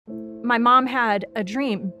my mom had a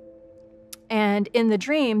dream. And in the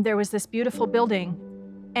dream, there was this beautiful building,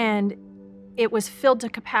 and it was filled to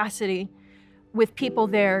capacity with people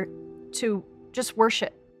there to just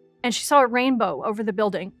worship. And she saw a rainbow over the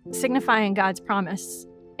building, signifying God's promise.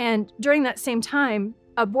 And during that same time,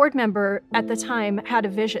 a board member at the time had a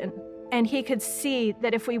vision, and he could see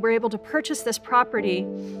that if we were able to purchase this property,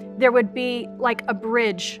 there would be like a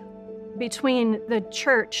bridge between the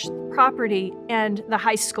church property and the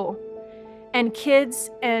high school. And kids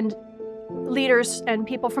and leaders and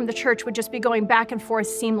people from the church would just be going back and forth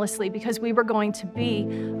seamlessly, because we were going to be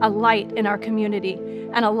a light in our community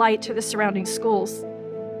and a light to the surrounding schools.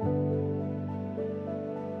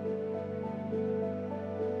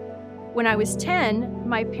 When I was 10,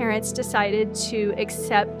 my parents decided to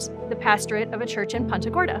accept the pastorate of a church in Punta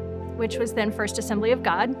Gorda, which was then First Assembly of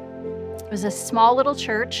God. It was a small little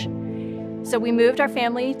church. So we moved our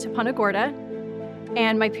family to Punta Gorda,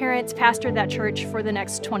 and my parents pastored that church for the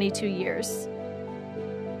next 22 years.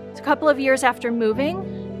 A couple of years after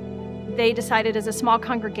moving, they decided as a small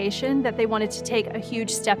congregation that they wanted to take a huge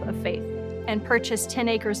step of faith and purchase 10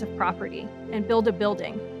 acres of property and build a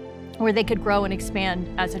building where they could grow and expand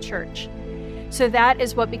as a church. So that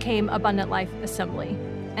is what became Abundant Life Assembly.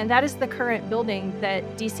 And that is the current building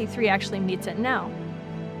that DC3 actually meets in now.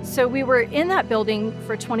 So we were in that building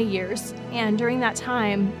for 20 years. And during that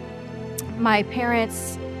time, my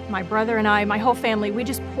parents, my brother and I, my whole family, we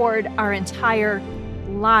just poured our entire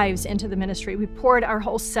lives into the ministry. We poured our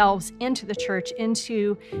whole selves into the church,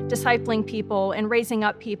 into discipling people and raising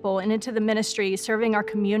up people, and into the ministry, serving our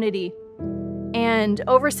community. And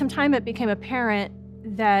over some time, it became apparent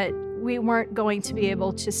that we weren't going to be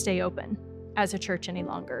able to stay open as a church any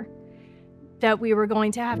longer, that we were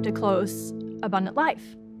going to have to close Abundant Life.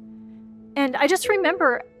 And I just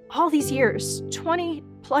remember all these years, 20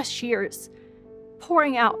 plus years,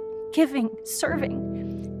 pouring out, giving,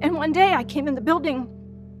 serving. And one day I came in the building,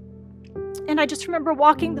 and I just remember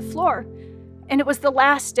walking the floor, and it was the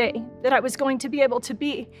last day that I was going to be able to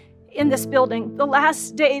be in this building, the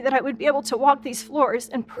last day that I would be able to walk these floors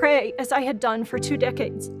and pray as I had done for 2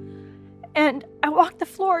 decades. And I walked the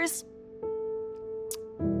floors,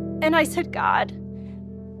 and I said, God,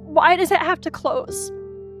 why does it have to close?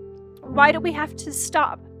 Why do we have to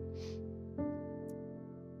stop?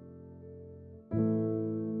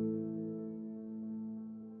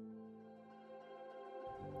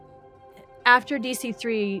 After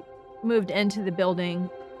DC3 moved into the building,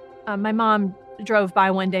 my mom drove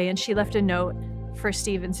by one day and she left a note for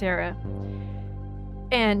Steve and Sarah.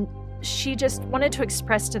 And she just wanted to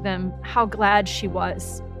express to them how glad she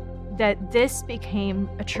was that this became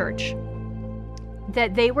a church,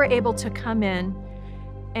 that they were able to come in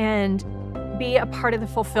and be a part of the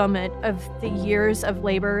fulfillment of the years of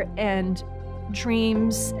labor and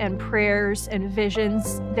dreams and prayers and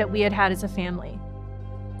visions that we had had as a family.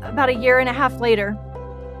 About 1.5 years later,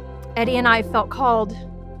 Eddie and I felt called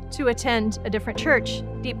to attend a different church,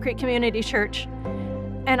 Deep Creek Community Church.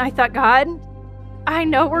 And I thought, God, I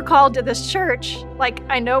know we're called to this church. Like,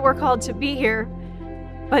 I know we're called to be here,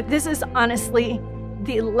 but this is honestly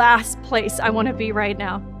the last place I want to be right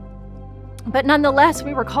now. But nonetheless,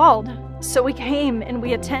 we were called. So we came and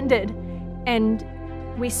we attended, and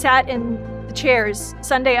we sat in the chairs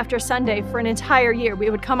Sunday after Sunday for an entire year. We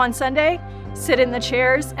would come on Sunday, sit in the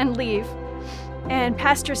chairs, and leave. And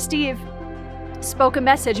Pastor Steve spoke a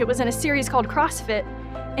message. It was in a series called CrossFit,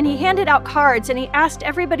 and he handed out cards, and he asked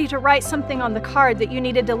everybody to write something on the card that you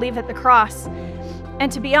needed to leave at the cross.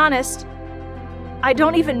 And to be honest, I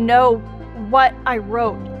don't even know what I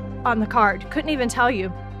wrote on the card. Couldn't even tell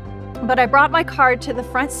you. But I brought my card to the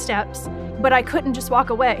front steps, but I couldn't just walk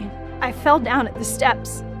away. I fell down at the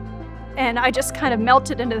steps, and I just kind of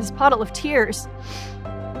melted into this puddle of tears.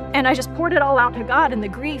 And I just poured it all out to God in the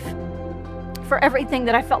grief for everything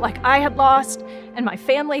that I felt like I had lost and my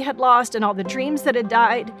family had lost and all the dreams that had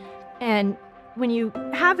died. And when you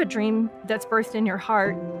have a dream that's birthed in your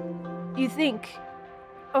heart, you think,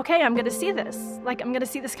 okay, I'm going to see this. Like, I'm going to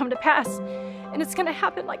see this come to pass. And it's going to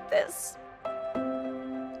happen like this.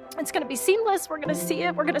 It's going to be seamless. We're going to see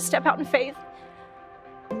it. We're going to step out in faith.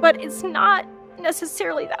 But it's not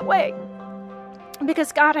necessarily that way,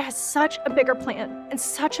 because God has such a bigger plan and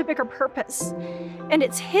such a bigger purpose. And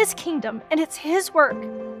it's His kingdom and it's His work.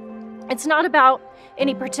 It's not about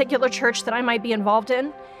any particular church that I might be involved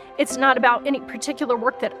in. It's not about any particular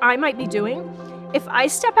work that I might be doing. If I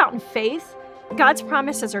step out in faith, God's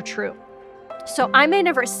promises are true. So I may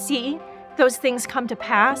never see those things come to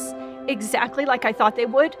pass exactly like I thought they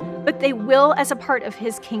would, but they will as a part of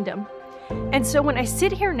His kingdom. And so when I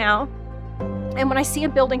sit here now And when I see a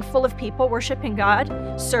building full of people worshiping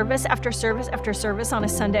God, service after service after service on a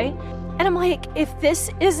Sunday, and I'm like, if this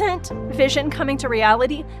isn't vision coming to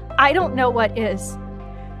reality, I don't know what is.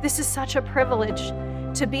 This is such a privilege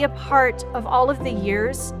to be a part of all of the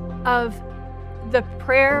years of the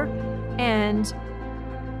prayer and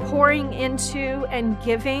pouring into and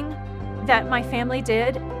giving that my family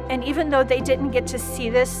did. And even though they didn't get to see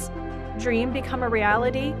this dream become a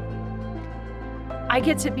reality, I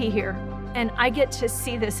get to be here and I get to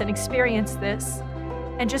see this and experience this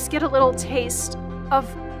and just get a little taste of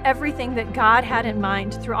everything that God had in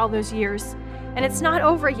mind through all those years. And it's not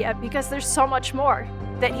over yet because there's so much more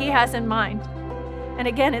that He has in mind. And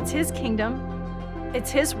again, it's His kingdom,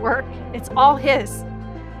 it's His work, it's all His.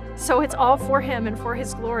 So it's all for Him and for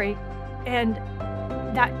His glory. And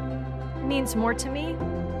that means more to me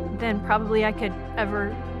than probably I could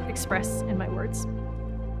ever express in my words.